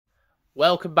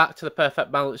Welcome back to the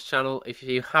Perfect Balance channel. If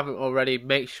you haven't already,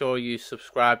 make sure you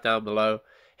subscribe down below.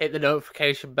 Hit the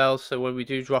notification bell so when we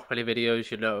do drop any videos,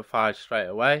 you're notified straight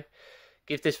away.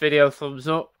 Give this video a thumbs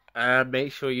up and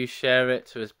make sure you share it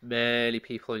to as many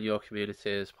people in your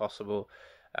community as possible.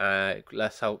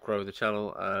 Let's help grow the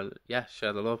channel and yeah,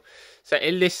 share the love. So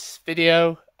in this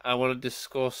video, I want to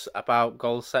discuss about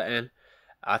goal setting.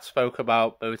 I spoke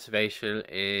about motivation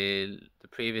in the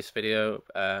previous video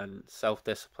and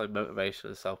self-discipline, motivation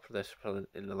and self-discipline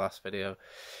in the last video.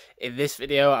 In this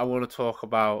video, I want to talk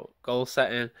about goal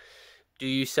setting. Do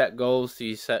you set goals? Do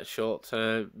you set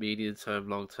short-term, medium-term,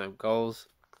 long-term goals?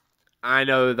 I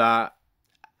know that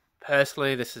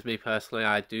personally, this is me personally,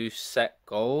 I do set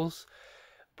goals,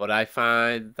 but I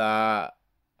find that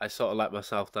I sort of let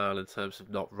myself down in terms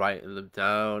of not writing them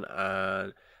down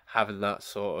and having that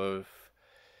sort of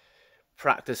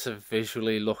practice of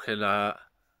visually looking at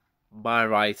my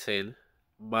writing,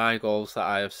 my goals that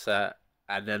I have set,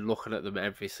 and then looking at them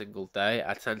every single day.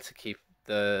 I tend to keep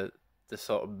the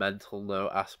sort of mental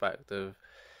note aspect of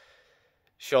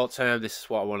short term, this is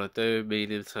what I want to do,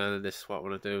 medium term, this is what I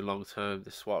want to do, long term,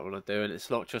 this is what I want to do. And it's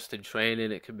not just in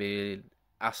training, it can be in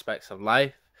aspects of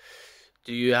life.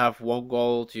 Do you have one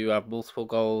goal? Do you have multiple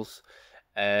goals?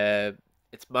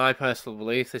 It's my personal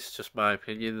belief, this is just my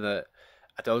opinion, that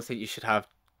I don't think you should have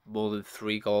more than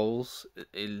three goals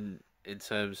in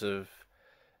terms of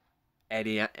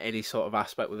any sort of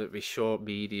aspect, whether it be short,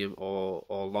 medium, or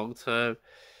long term.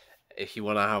 If you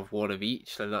want to have one of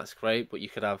each, then that's great. But you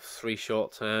could have three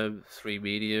short term, three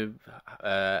medium,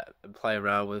 and play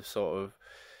around with sort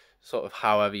of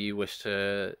however you wish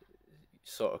to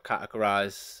sort of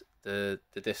categorize the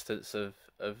distance of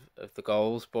the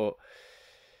goals. But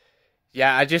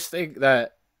yeah, I just think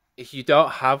that if you don't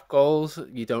have goals,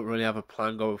 you don't really have a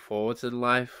plan going forwards in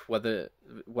life, whether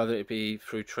it be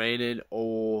through training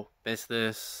or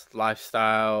business,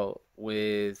 lifestyle,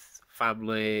 with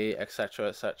family, etc.,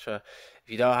 etc. If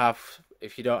you don't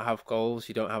have goals,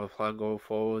 you don't have a plan going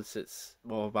forwards. It's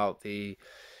more about the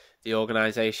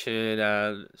organization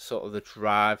and sort of the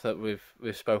drive that we've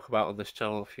spoke about on this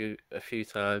channel a few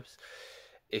times.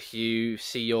 If you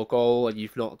see your goal and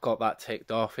you've not got that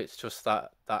ticked off, it's just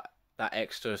that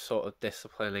extra sort of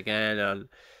discipline again and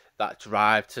that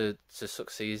drive to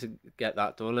succeed and get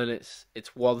that done. And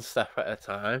it's one step at a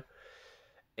time.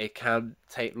 It can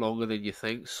take longer than you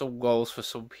think. Some goals for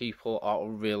some people are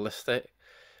unrealistic.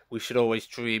 We should always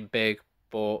dream big,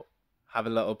 but have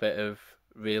a little bit of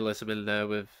realism in there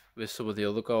with some of the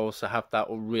other goals. So have that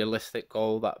unrealistic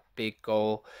goal, that big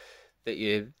goal that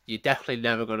you're definitely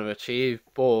never going to achieve.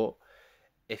 But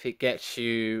if it gets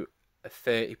you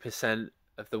 30%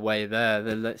 of the way there,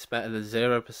 then it's better than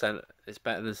 0%. It's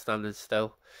better than standing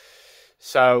still.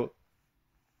 So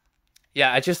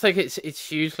yeah, I just think it's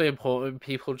hugely important.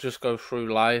 People just go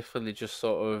through life and they just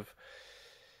sort of,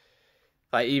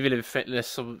 like, even in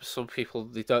fitness, some people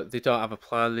they don't have a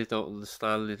plan, they don't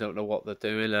understand, they don't know what they're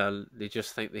doing, and they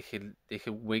just think they can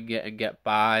wing it and get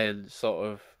by and sort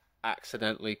of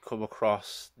accidentally come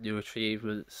across new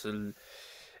achievements and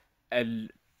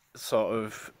sort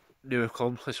of new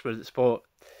accomplishments. But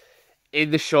in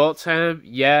the short term,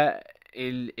 yeah,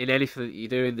 in anything that you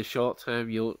do in the short term,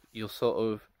 you'll sort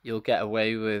of you'll get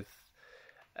away with,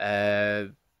 uh,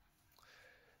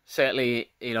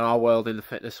 certainly in our world, in the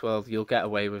fitness world, you'll get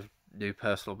away with new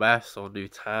personal bests or new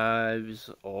times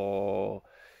or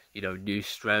new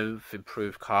strength,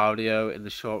 improved cardio in the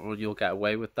short run. You'll get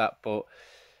away with that, but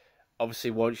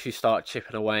obviously once you start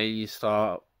chipping away, you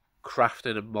start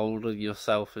crafting and molding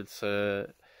yourself into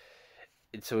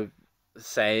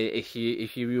say if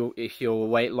you're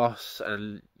weight loss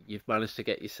and you've managed to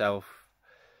get yourself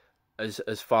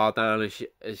as far down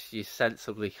as you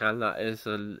sensibly can, that is,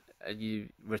 and you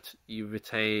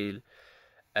retain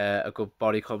a good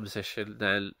body composition,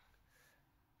 then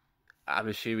I'm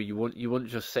assuming you wouldn't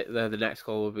just sit there. The next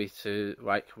goal would be to,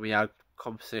 right, can we add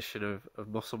composition of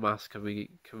muscle mass? Can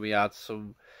we add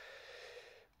some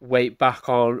weight back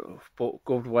on, but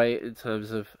good weight in terms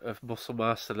of muscle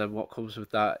mass, and then what comes with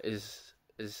that is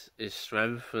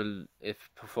strength. And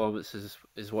if performance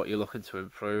is what you're looking to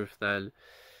improve, then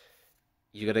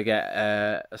you're gonna get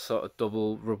a sort of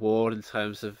double reward in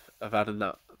terms of adding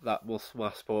that muscle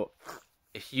mass. But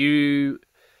if you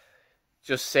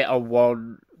just sit on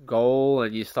one goal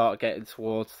and you start getting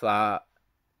towards that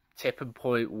tipping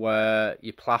point where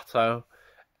you plateau,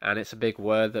 and it's a big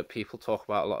word that people talk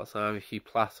about a lot of time, if you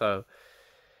plateau,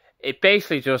 it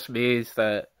basically just means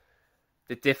that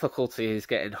the difficulty is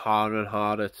getting harder and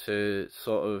harder to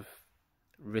sort of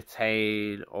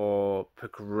retain or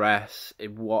progress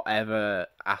in whatever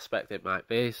aspect it might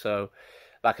be. So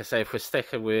like I say, if we're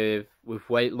sticking with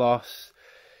weight loss,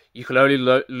 you can only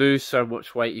lose so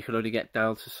much weight. You can only get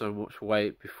down to so much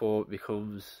weight before it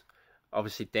becomes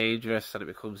obviously dangerous and it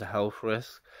becomes a health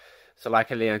risk. So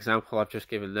like in the example I've just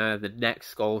given there, the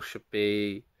next goal should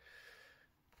be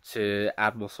to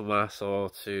add muscle mass or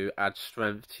to add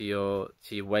strength to your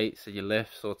weights and your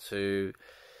lifts, or to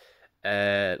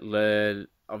learn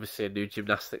obviously a new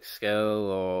gymnastics skill,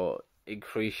 or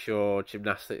increase your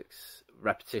gymnastics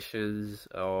repetitions,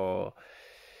 or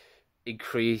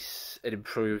increase and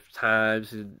improve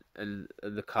times and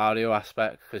the cardio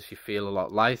aspect, because you feel a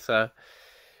lot lighter.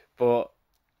 But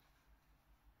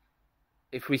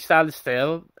if we stand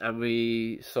still and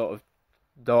we sort of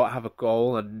don't have a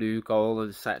goal, a new goal,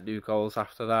 and set new goals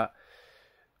after that,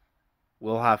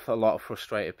 we'll have a lot of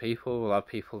frustrated people. We'll have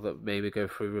people that maybe go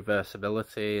through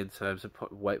reversibility in terms of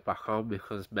putting weight back on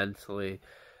because mentally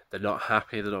they're not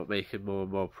happy, they're not making more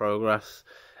and more progress.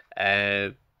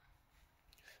 So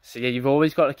yeah, you've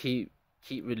always got to keep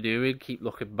renewing, keep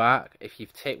looking back. If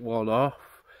you've ticked one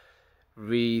off,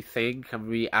 rethink and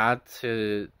re-add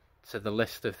to the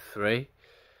list of 3.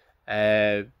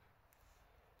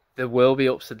 There will be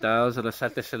ups and downs, and I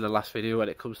said this in the last video when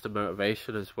it comes to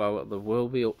motivation as well. There will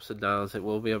be ups and downs, it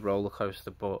will be a roller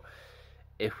coaster, but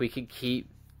if we can keep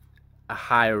a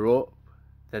higher up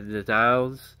than the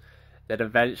downs, then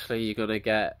eventually you're going to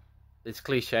get, it's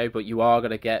cliche, but you are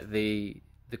going to get the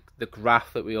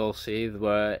graph that we all see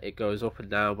where it goes up and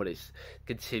down, but it's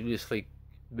continuously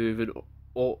moving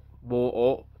up,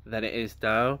 more up than it is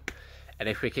down. And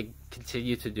if we can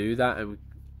continue to do that,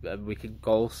 and we can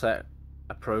goal set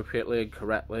appropriately and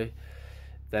correctly,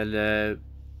 then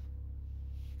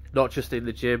not just in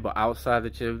the gym but outside the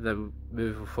gym, then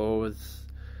moving forwards,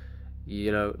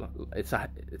 you know, it's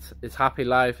happy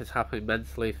life. It's happy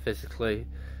mentally, physically,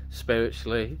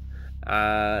 spiritually.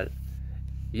 Yeah,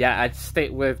 I'd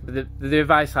stick with the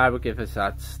advice I would give is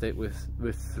I'd stick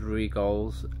with 3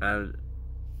 goals, and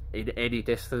in any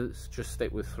distance just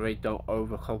stick with 3. Don't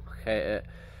overcomplicate it.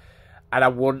 And I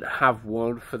wouldn't have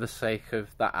one for the sake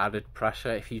of that added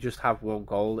pressure. If you just have one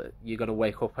goal, you're gonna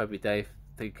wake up every day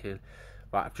thinking,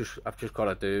 right, I've just got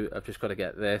to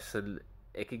get this, and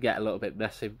it can get a little bit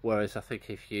messy. Whereas I think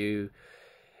if you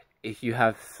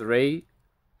have 3,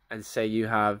 and say you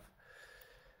have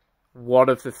one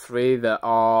of the 3 that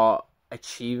are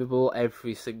achievable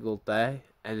every single day,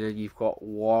 and then you've got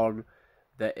one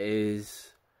that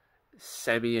is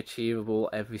semi-achievable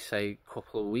every, say,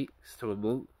 couple of weeks to a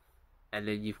month, and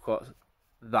then you've got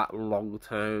that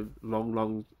long-term,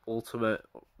 long ultimate,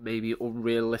 maybe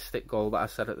unrealistic goal that I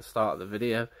said at the start of the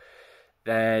video,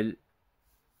 then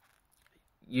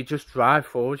you just drive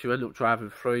forward. You end up driving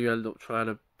through. You end up trying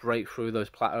to break through those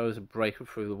plateaus and breaking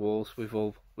through the walls. We've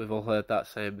all heard that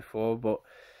saying before, but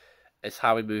it's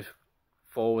how we move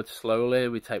forward slowly.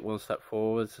 We take one step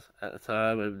forwards at a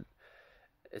time, and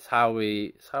it's how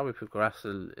we progress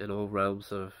in all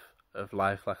realms of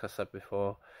life, like I said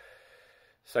before.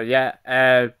 So yeah,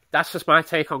 that's just my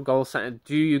take on goal setting.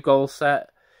 Do you goal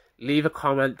set? Leave a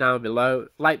comment down below.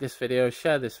 Like this video,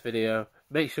 share this video.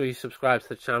 Make sure you subscribe to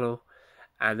the channel.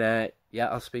 And yeah,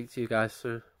 I'll speak to you guys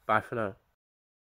soon. Bye for now.